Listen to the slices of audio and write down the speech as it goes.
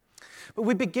But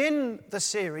we begin the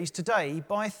series today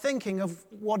by thinking of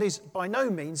what is by no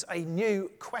means a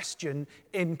new question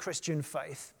in Christian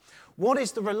faith. What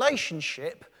is the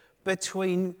relationship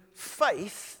between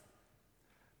faith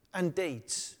and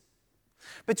deeds?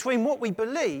 Between what we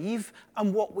believe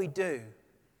and what we do?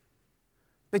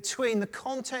 Between the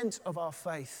content of our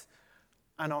faith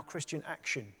and our Christian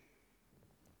action?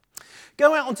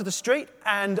 Go out onto the street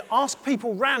and ask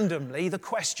people randomly the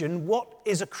question, what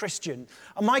is a Christian?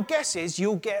 And my guess is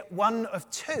you'll get one of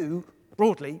two,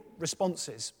 broadly,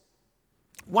 responses.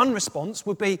 One response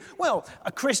would be, well,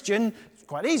 a Christian, it's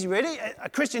quite easy really, a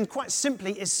Christian quite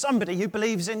simply is somebody who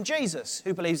believes in Jesus,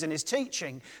 who believes in his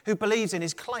teaching, who believes in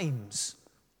his claims.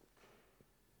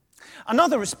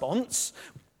 Another response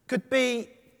could be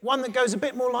one that goes a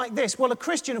bit more like this. Well, a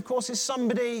Christian, of course, is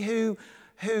somebody who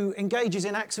engages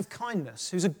in acts of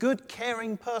kindness, who's a good,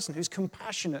 caring person, who's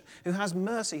compassionate, who has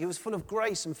mercy, who is full of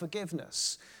grace and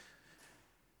forgiveness.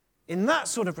 In that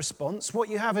sort of response, what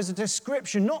you have is a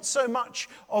description not so much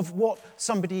of what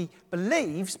somebody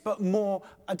believes, but more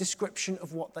a description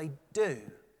of what they do.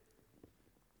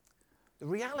 The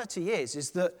reality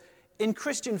is that in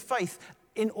Christian faith,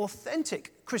 in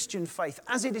authentic Christian faith,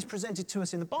 as it is presented to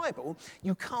us in the Bible,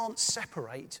 you can't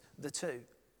separate the two.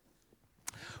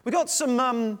 We got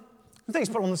some things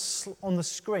put on the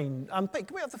screen. Pete,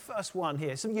 can we have the first one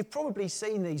here? So you've probably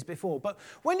seen these before, but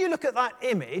when you look at that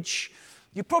image,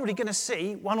 you're probably going to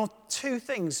see one or two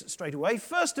things straight away.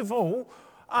 First of all,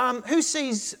 who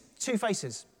sees two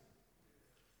faces?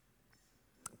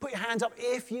 Put your hands up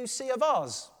if you see a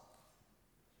vase.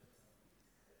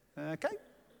 Okay.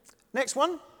 Next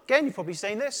one. Again, you've probably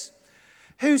seen this.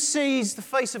 Who sees the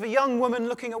face of a young woman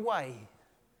looking away?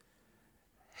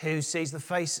 Who sees the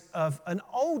face of an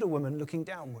older woman looking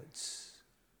downwards?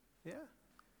 Yeah.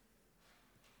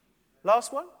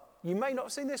 Last one. You may not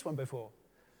have seen this one before.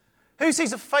 Who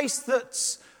sees a face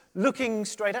that's looking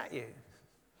straight at you?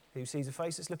 Who sees a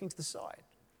face that's looking to the side?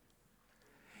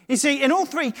 You see, in all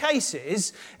three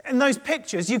cases, in those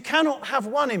pictures, you cannot have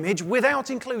one image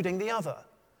without including the other.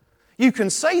 You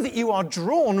can say that you are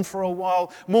drawn for a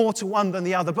while more to one than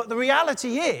the other, but the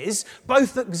reality is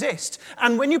both exist.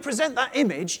 And when you present that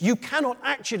image, you cannot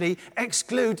actually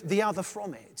exclude the other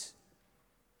from it.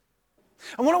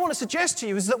 And what I want to suggest to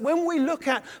you is that when we look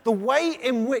at the way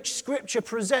in which Scripture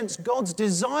presents God's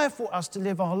desire for us to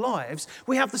live our lives,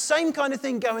 we have the same kind of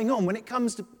thing going on when it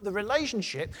comes to the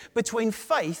relationship between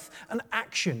faith and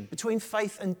action, between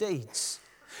faith and deeds.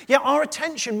 Yeah, our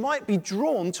attention might be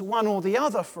drawn to one or the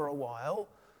other for a while,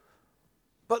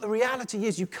 but the reality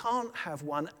is you can't have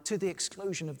one to the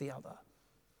exclusion of the other.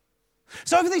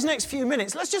 So over these next few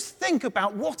minutes, let's just think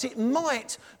about what it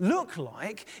might look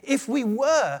like if we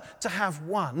were to have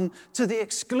one to the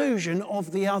exclusion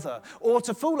of the other, or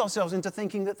to fool ourselves into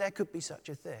thinking that there could be such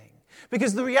a thing.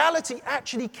 Because the reality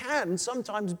actually can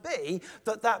sometimes be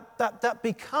that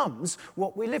becomes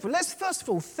what we live with. Let's first of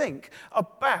all think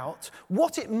about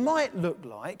what it might look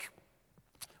like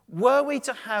were we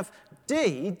to have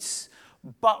deeds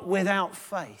but without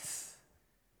faith.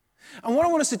 And what I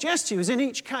want to suggest to you is in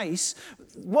each case,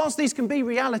 whilst these can be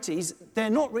realities, they're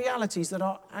not realities that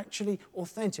are actually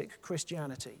authentic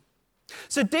Christianity.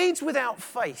 So deeds without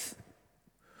faith,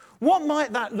 what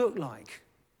might that look like?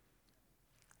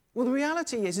 Well, the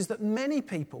reality is that many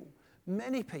people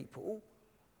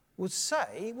would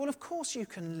say, well, of course you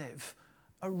can live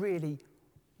a really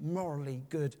morally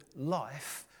good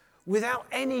life without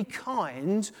any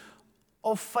kind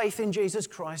of faith in Jesus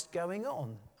Christ going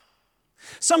on.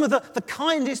 Some of the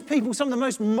kindest people, some of the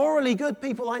most morally good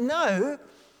people I know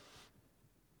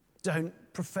don't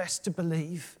profess to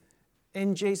believe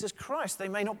in Jesus Christ. They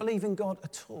may not believe in God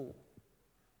at all.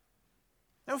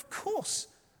 Now, of course,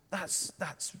 that's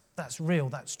real,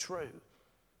 that's true.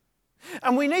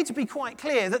 And we need to be quite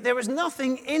clear that there is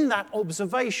nothing in that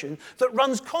observation that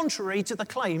runs contrary to the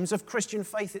claims of Christian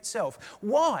faith itself.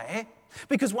 Why?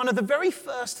 Because one of the very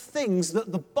first things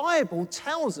that the Bible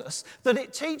tells us, that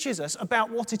it teaches us about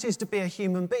what it is to be a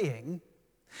human being,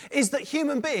 is that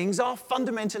human beings are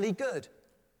fundamentally good.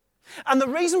 And the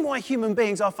reason why human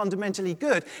beings are fundamentally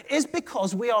good is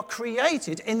because we are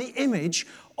created in the image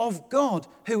of God,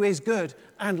 who is good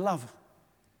and love.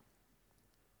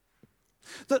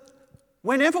 That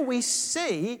whenever we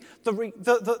see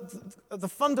the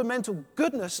fundamental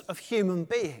goodness of human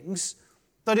beings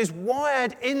that is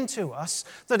wired into us,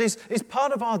 that is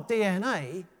part of our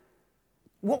DNA,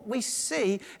 what we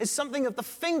see is something of the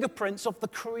fingerprints of the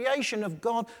creation of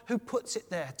God who puts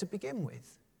it there to begin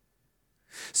with.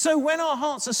 So when our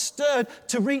hearts are stirred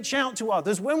to reach out to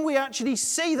others, when we actually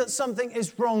see that something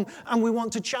is wrong and we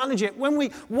want to challenge it, when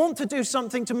we want to do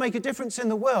something to make a difference in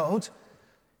the world,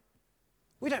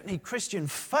 we don't need Christian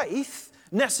faith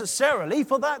necessarily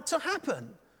for that to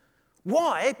happen.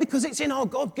 Why? Because it's in our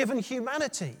God-given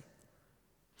humanity.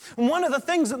 And one of the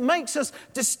things that makes us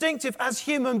distinctive as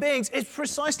human beings is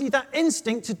precisely that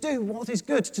instinct to do what is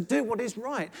good, to do what is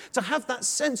right, to have that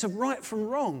sense of right from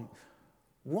wrong.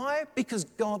 Why? Because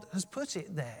God has put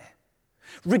it there.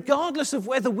 Regardless of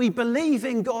whether we believe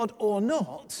in God or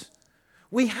not,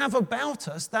 we have about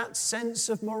us that sense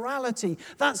of morality,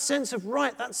 that sense of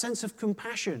right, that sense of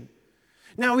compassion.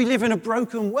 Now, we live in a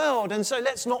broken world, and so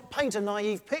let's not paint a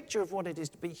naive picture of what it is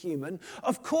to be human.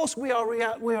 Of course, we are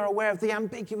aware of the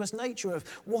ambiguous nature of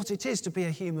what it is to be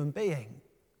a human being.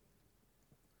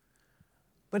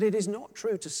 But it is not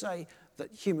true to say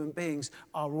that human beings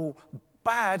are all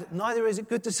bad. Neither is it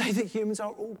good to say that humans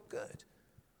are all good.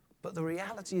 But the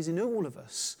reality is in all of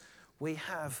us, we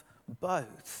have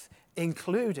both,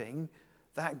 including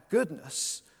that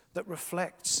goodness that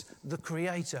reflects the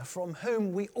Creator from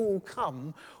whom we all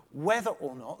come, whether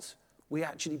or not we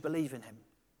actually believe in him.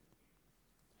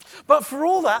 But for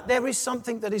all that, there is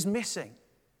something that is missing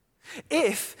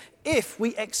if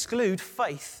we exclude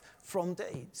faith from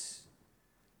deeds.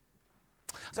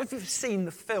 So if you've seen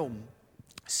the film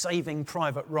Saving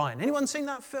Private Ryan. Anyone seen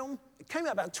that film? It came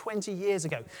out about 20 years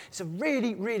ago. It's a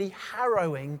really, really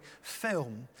harrowing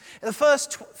film. In the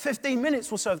first 15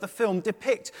 minutes or so of the film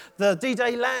depict the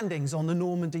D-Day landings on the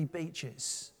Normandy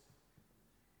beaches.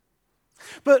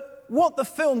 But what the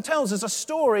film tells is a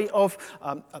story of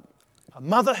a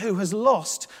mother who has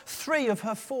lost 3 of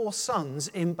her 4 sons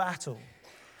in battle.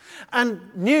 And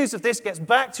news of this gets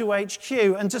back to HQ,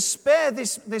 and to spare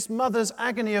this mother's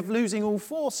agony of losing all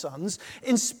 4 sons,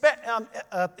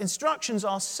 instructions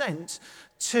are sent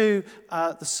to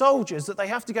the soldiers that they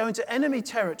have to go into enemy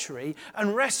territory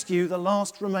and rescue the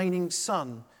last remaining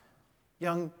son,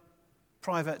 young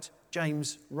Private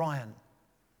James Ryan.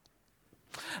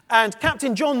 And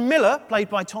Captain John Miller, played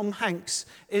by Tom Hanks,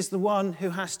 is the one who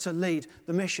has to lead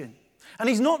the mission. And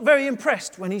he's not very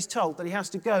impressed when he's told that he has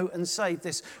to go and save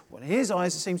this, well, in his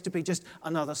eyes, it seems to be just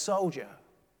another soldier.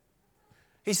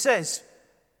 He says,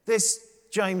 this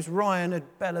James Ryan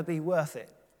had better be worth it.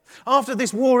 After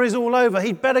this war is all over,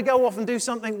 he'd better go off and do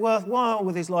something worthwhile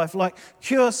with his life, like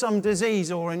cure some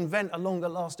disease or invent a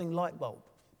longer-lasting light bulb.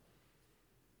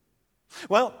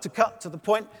 Well, to cut to the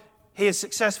point, he is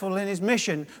successful in his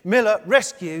mission. Miller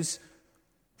rescues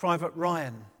Private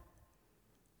Ryan,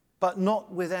 but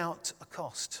not without a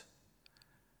cost.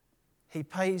 He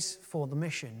pays for the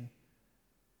mission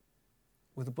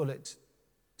with a bullet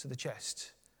to the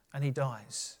chest, and he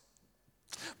dies.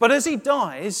 But as he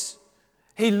dies,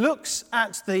 he looks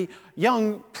at the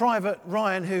young Private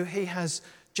Ryan who he has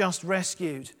just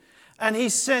rescued, and he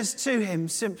says to him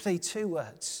simply 2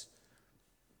 words: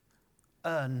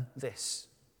 earn this.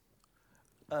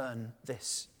 Earn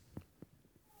this.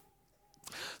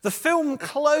 The film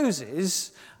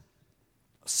closes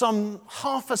some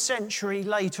half a century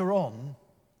later on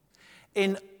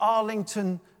in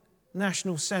Arlington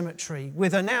National Cemetery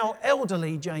with a now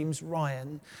elderly James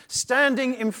Ryan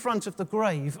standing in front of the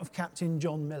grave of Captain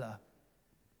John Miller,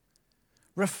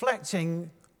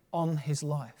 reflecting on his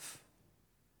life.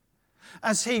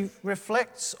 As he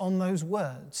reflects on those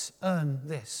words, earn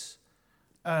this,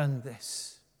 earn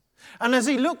this. And as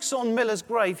he looks on Miller's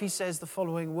grave, he says the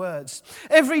following words: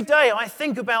 every day I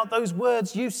think about those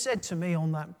words you said to me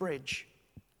on that bridge.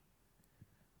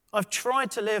 I've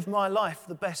tried to live my life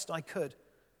the best I could.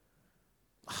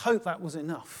 I hope that was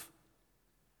enough.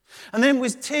 And then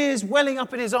with tears welling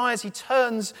up in his eyes, he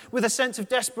turns with a sense of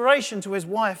desperation to his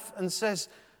wife and says,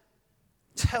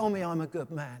 tell me I'm a good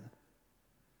man.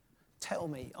 Tell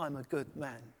me I'm a good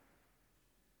man.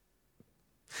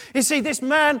 You see, this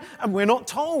man, and we're not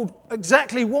told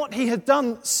exactly what he had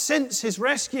done since his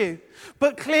rescue,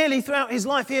 but clearly throughout his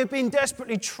life he had been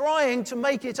desperately trying to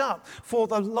make it up for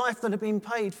the life that had been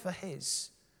paid for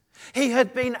his. He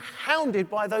had been hounded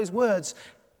by those words,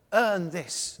 earn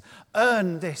this,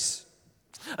 earn this.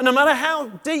 And no matter how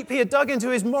deep he had dug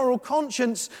into his moral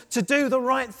conscience to do the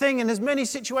right thing in as many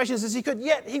situations as he could,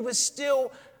 yet he was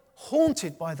still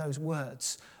haunted by those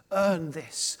words, earn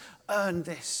this, earn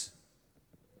this.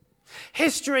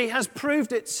 History has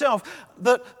proved itself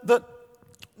that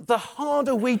the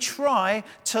harder we try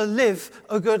to live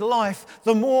a good life,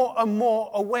 the more and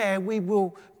more aware we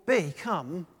will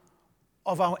become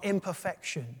of our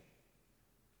imperfection.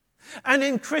 And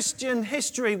in Christian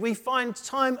history, we find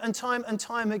time and time and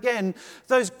time again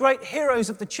those great heroes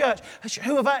of the church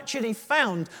who have actually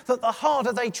found that the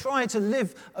harder they try to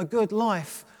live a good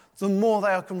life, the more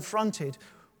they are confronted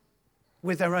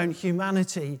with their own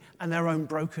humanity and their own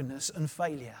brokenness and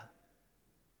failure.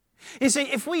 You see,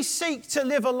 if we seek to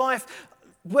live a life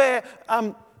where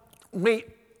we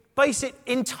base it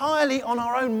entirely on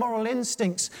our own moral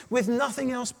instincts with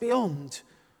nothing else beyond,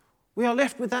 we are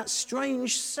left with that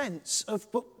strange sense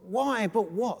of but why,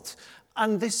 but what,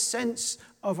 and this sense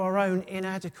of our own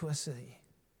inadequacy.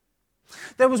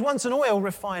 There was once an oil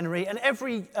refinery, and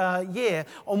every year,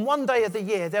 on one day of the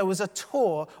year, there was a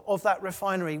tour of that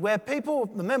refinery where people,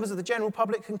 the members of the general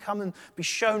public, can come and be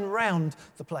shown around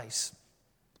the place.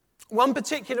 One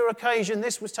particular occasion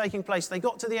this was taking place, they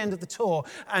got to the end of the tour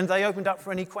and they opened up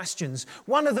for any questions.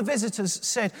 One of the visitors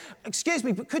said, "Excuse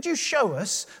me, but could you show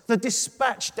us the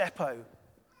dispatch depot?"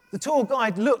 The tour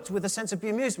guide looked with a sense of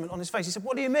bemusement on his face. He said,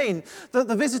 "What do you mean?" The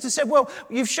visitor said, "Well,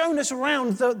 you've shown us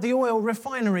around the oil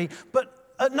refinery,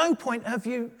 but at no point have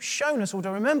you shown us, or do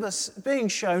I remember being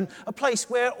shown, a place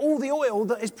where all the oil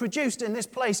that is produced in this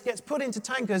place gets put into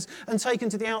tankers and taken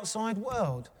to the outside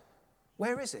world.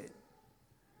 Where is it?"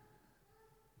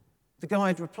 The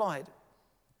guide replied,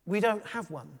 "We don't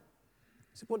have one."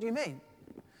 He said, "What do you mean?"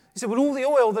 He said, "Well, all the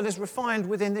oil that is refined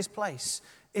within this place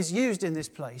is used in this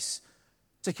place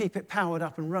to keep it powered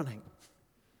up and running."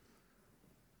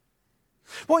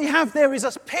 What you have there is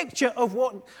a picture of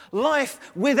what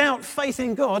life without faith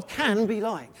in God can be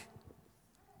like.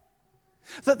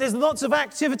 That there's lots of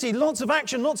activity, lots of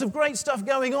action, lots of great stuff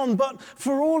going on, but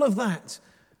for all of that,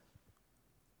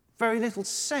 very little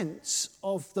sense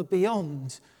of the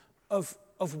beyond,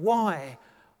 of why,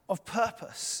 of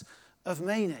purpose, of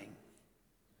meaning.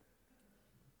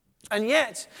 And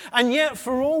yet,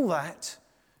 for all that,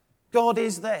 God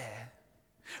is there,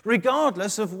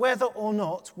 regardless of whether or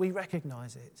not we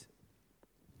recognize it.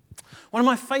 One of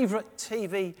my favourite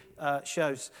TV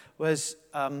shows was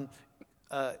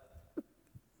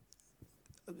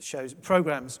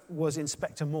programs was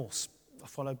Inspector Morse,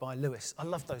 followed by Lewis. I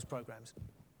loved those programs.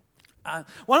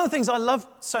 One of the things I loved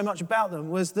so much about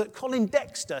them was that Colin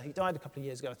Dexter, he died a couple of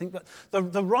years ago, I think, but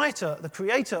the writer, the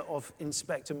creator of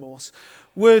Inspector Morse,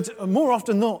 would more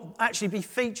often not actually be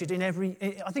featured in every,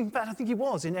 I think he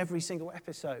was in every single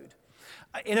episode,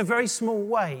 in a very small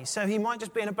way. So he might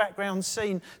just be in a background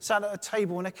scene, sat at a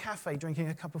table in a cafe drinking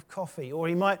a cup of coffee, or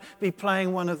he might be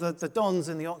playing one of the dons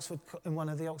in one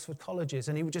of the Oxford colleges,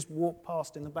 and he would just walk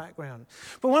past in the background.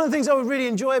 But one of the things I would really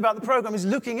enjoy about the programme is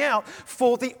looking out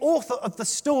for the author of the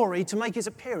story to make his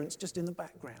appearance just in the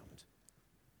background.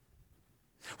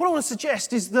 What I want to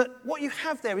suggest is that what you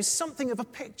have there is something of a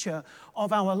picture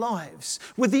of our lives,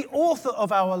 with the author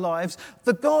of our lives,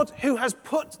 the God who has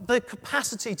put the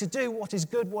capacity to do what is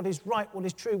good, what is right, what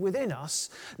is true within us,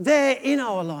 there in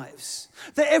our lives.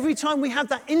 That every time we have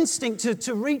that instinct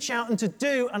to reach out and to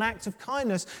do an act of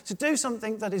kindness, to do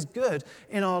something that is good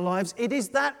in our lives, it is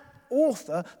that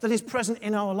author that is present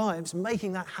in our lives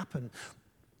making that happen.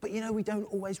 But we don't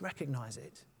always recognize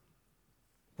it.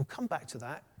 We'll come back to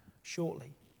that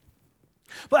shortly.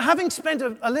 But having spent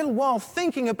a little while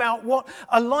thinking about what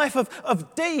a life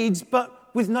of deeds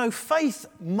but with no faith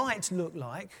might look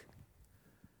like,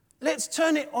 let's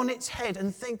turn it on its head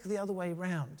and think the other way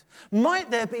round.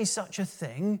 Might there be such a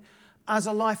thing as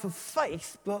a life of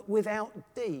faith but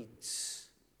without deeds?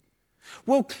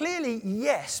 Well, clearly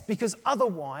yes, because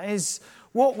otherwise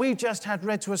what we've just had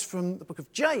read to us from the book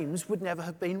of James would never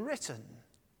have been written.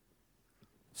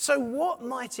 So what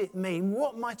might it mean?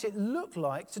 What might it look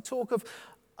like to talk of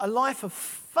a life of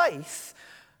faith,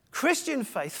 Christian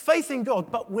faith, faith in God,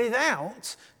 but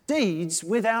without deeds,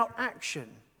 without action?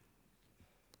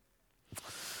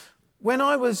 When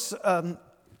I was a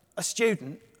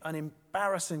student, an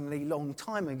embarrassingly long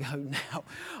time ago now,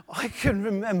 I can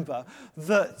remember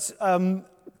that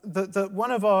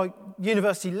one of our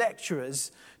university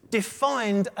lecturers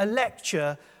defined a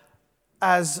lecture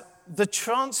as the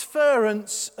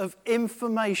transference of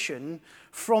information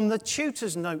from the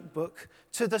tutor's notebook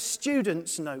to the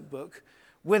student's notebook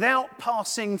without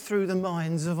passing through the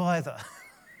minds of either.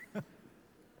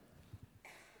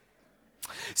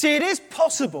 See, it is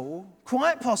possible,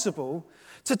 quite possible,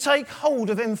 to take hold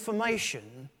of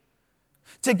information,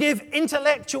 to give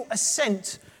intellectual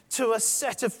assent to a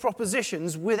set of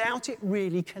propositions without it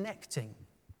really connecting.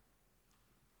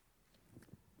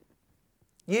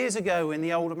 Years ago in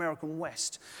the old American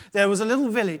West, there was a little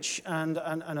village and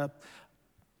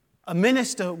a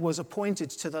minister was appointed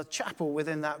to the chapel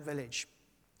within that village.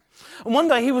 And one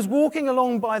day he was walking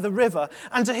along by the river,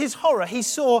 and to his horror, he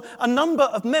saw a number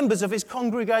of members of his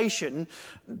congregation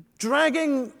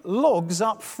dragging logs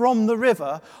up from the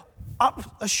river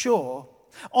up ashore.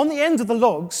 On the end of the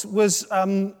logs was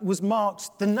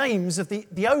marked the names of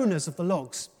the owners of the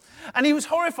logs. And he was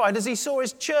horrified as he saw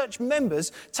his church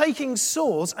members taking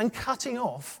saws and cutting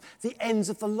off the ends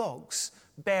of the logs,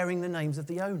 bearing the names of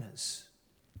the owners.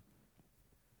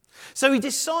 So he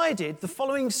decided the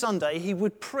following Sunday he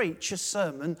would preach a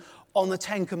sermon on the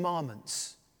Ten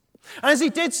Commandments. And as he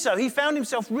did so, he found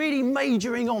himself really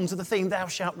majoring on to the theme, thou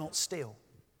shalt not steal.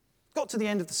 Got to the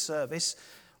end of the service,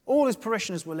 all his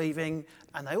parishioners were leaving,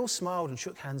 and they all smiled and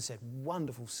shook hands and said,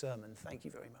 wonderful sermon, thank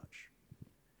you very much.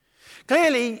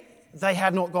 Clearly, they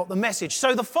had not got the message.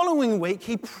 So the following week,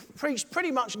 he preached pretty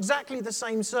much exactly the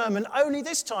same sermon, only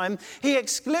this time he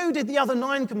excluded the other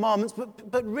 9 commandments,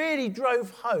 but really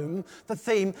drove home the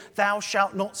theme, thou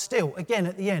shalt not steal. Again,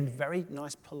 at the end, very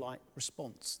nice, polite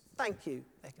response. Thank you,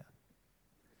 Edgar.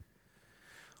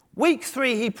 Week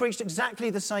 3, he preached exactly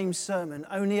the same sermon,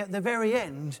 only at the very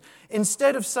end,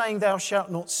 instead of saying, thou shalt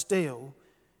not steal,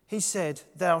 he said,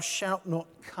 thou shalt not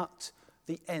cut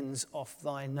the ends off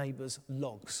thy neighbour's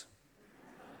logs.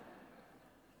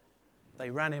 They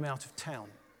ran him out of town.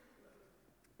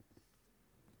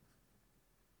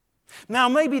 Now,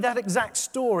 maybe that exact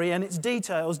story and its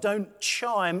details don't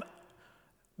chime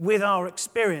with our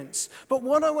experience, but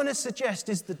what I want to suggest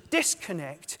is the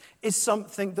disconnect is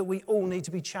something that we all need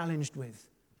to be challenged with.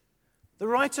 The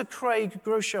writer Craig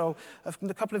Groeschel,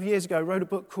 a couple of years ago, wrote a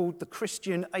book called The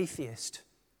Christian Atheist.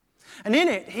 And in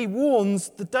it, he warns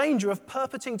the danger of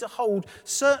purporting to hold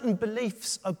certain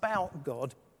beliefs about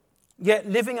God, yet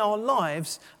living our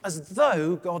lives as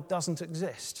though God doesn't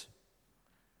exist.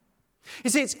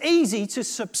 You see, it's easy to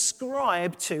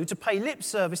subscribe to pay lip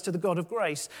service to the God of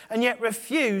grace, and yet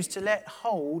refuse to let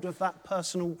hold of that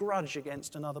personal grudge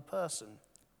against another person.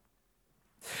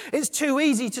 It's too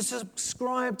easy to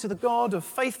subscribe to the God of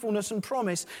faithfulness and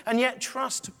promise, and yet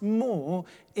trust more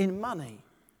in money.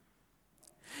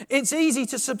 It's easy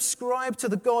to subscribe to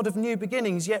the God of new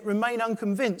beginnings, yet remain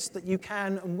unconvinced that you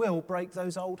can and will break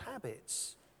those old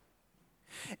habits.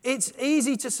 It's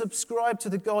easy to subscribe to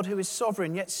the God who is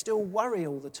sovereign, yet still worry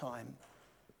all the time.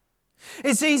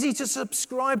 It's easy to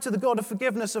subscribe to the God of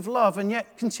forgiveness, of love, and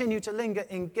yet continue to linger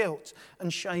in guilt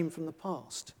and shame from the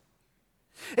past.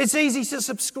 It's easy to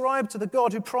subscribe to the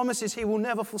God who promises he will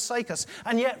never forsake us,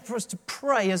 and yet for us to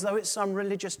pray as though it's some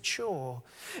religious chore.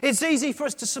 It's easy for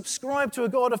us to subscribe to a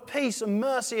God of peace and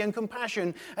mercy and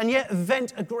compassion, and yet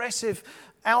vent aggressive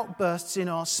outbursts in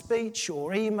our speech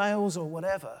or emails or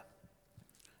whatever.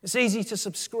 It's easy to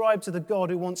subscribe to the God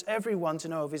who wants everyone to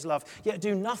know of his love, yet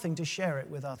do nothing to share it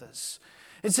with others.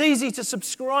 It's easy to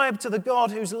subscribe to the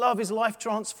God whose love is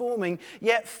life-transforming,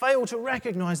 yet fail to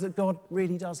recognize that God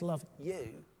really does love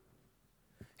you.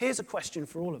 Here's a question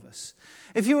for all of us.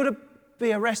 If you were to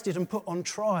be arrested and put on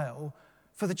trial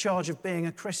for the charge of being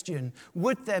a Christian,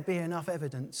 would there be enough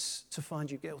evidence to find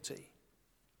you guilty?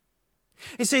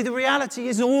 You see, the reality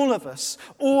is all of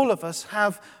us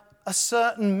have a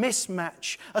certain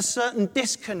mismatch, a certain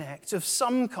disconnect of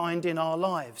some kind in our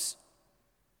lives.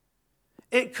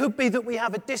 It could be that we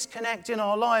have a disconnect in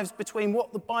our lives between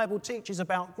what the Bible teaches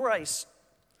about grace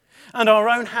and our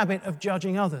own habit of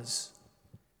judging others.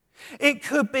 It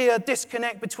could be a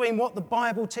disconnect between what the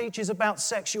Bible teaches about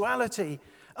sexuality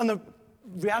and the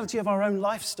reality of our own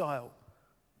lifestyle.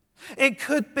 It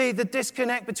could be the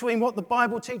disconnect between what the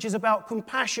Bible teaches about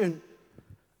compassion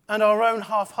and our own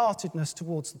half-heartedness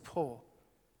towards the poor.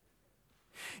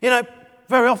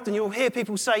 Very often you'll hear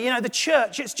people say, the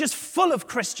church, it's just full of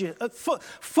Christians,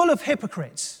 full of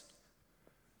hypocrites.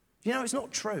 It's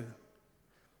not true.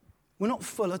 We're not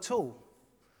full at all.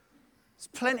 There's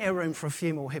plenty of room for a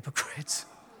few more hypocrites.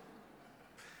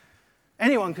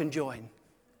 Anyone can join.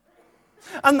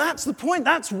 And that's the point.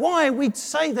 That's why we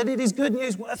say that it is good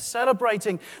news worth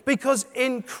celebrating, because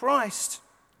in Christ,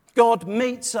 God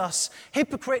meets us,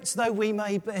 hypocrites though we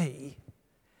may be.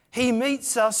 He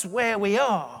meets us where we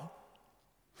are.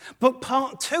 But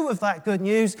part 2 of that good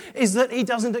news is that he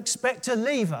doesn't expect to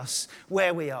leave us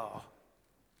where we are.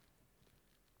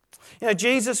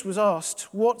 Jesus was asked,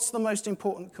 what's the most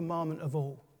important commandment of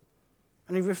all?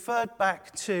 And he referred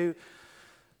back to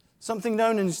something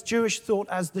known in Jewish thought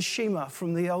as the Shema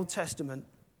from the Old Testament.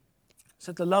 It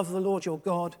said, to love the Lord your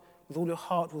God with all your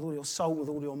heart, with all your soul, with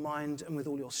all your mind, and with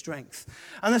all your strength.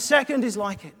 And the second is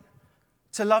like it,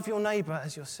 to love your neighbour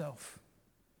as yourself.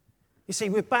 You see,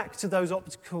 we're back to those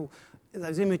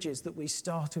images that we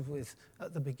started with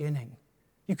at the beginning.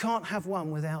 You can't have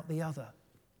one without the other.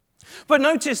 But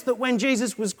notice that when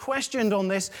Jesus was questioned on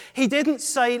this, he didn't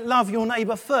say, love your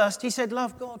neighbour first. He said,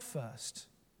 love God first.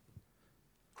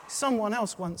 Someone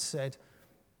else once said,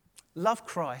 love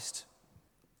Christ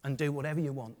and do whatever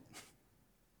you want.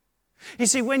 You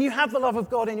see, when you have the love of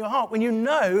God in your heart, when you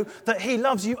know that he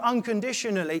loves you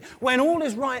unconditionally, when all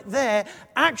is right there,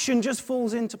 action just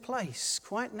falls into place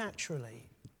quite naturally.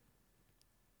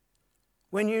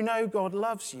 When you know God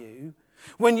loves you,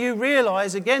 when you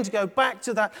realise, again, to go back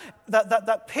to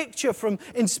that picture from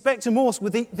Inspector Morse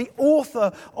with the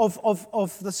author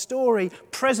of the story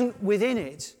present within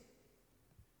it,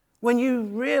 when you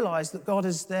realise that God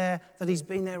is there, that he's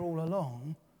been there all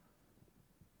along,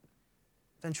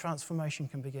 then transformation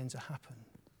can begin to happen.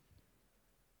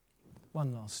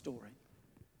 One last story.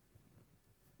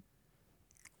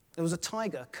 There was a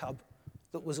tiger cub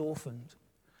that was orphaned.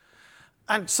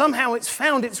 And somehow it's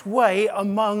found its way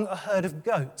among a herd of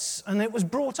goats. And it was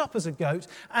brought up as a goat,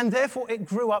 and therefore it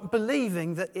grew up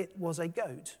believing that it was a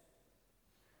goat.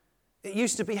 It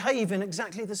used to behave in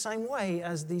exactly the same way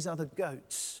as these other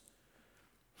goats.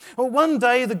 Well, one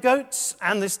day the goats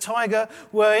and this tiger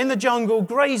were in the jungle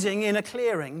grazing in a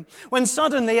clearing when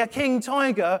suddenly a king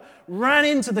tiger ran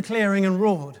into the clearing and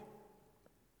roared.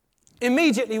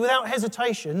 Immediately, without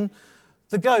hesitation,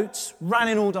 the goats ran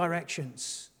in all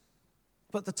directions.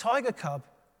 But the tiger cub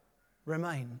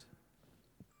remained.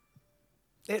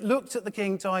 It looked at the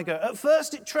king tiger. At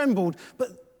first it trembled, but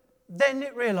then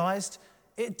it realized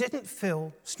it didn't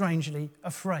feel strangely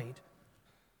afraid,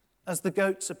 as the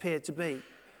goats appeared to be.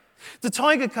 The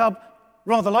tiger cub,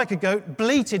 rather like a goat,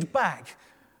 bleated back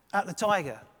at the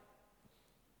tiger.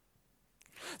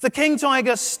 The king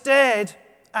tiger stared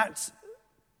at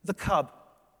the cub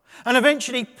and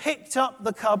eventually picked up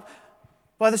the cub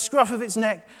by the scruff of its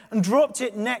neck and dropped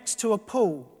it next to a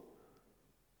pool.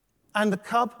 And the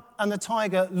cub and the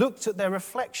tiger looked at their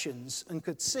reflections and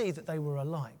could see that they were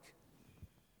alike.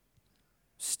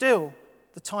 Still,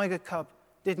 the tiger cub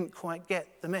didn't quite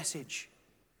get the message.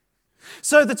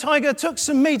 So the tiger took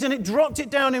some meat and it dropped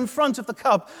it down in front of the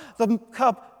cub. The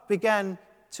cub began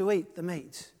to eat the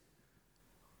meat.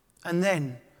 And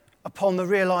then, upon the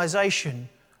realization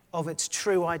of its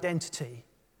true identity,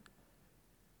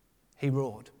 he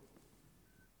roared.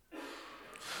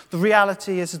 The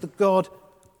reality is that God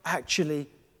actually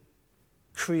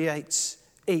creates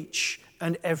each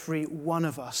and every one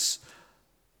of us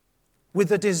with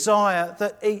the desire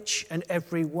that each and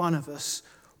every one of us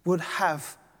would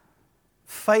have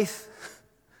faith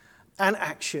and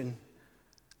action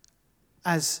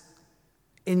as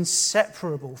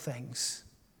inseparable things,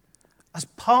 as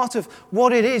part of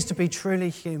what it is to be truly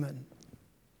human.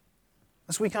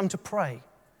 As we come to pray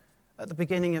at the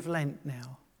beginning of Lent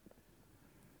now,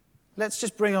 let's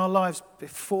just bring our lives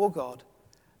before God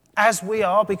as we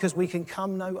are, because we can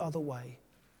come no other way.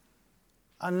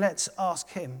 And let's ask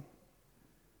him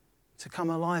to come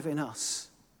alive in us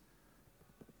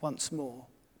once more,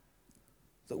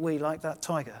 that we, like that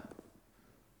tiger,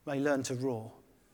 may learn to roar.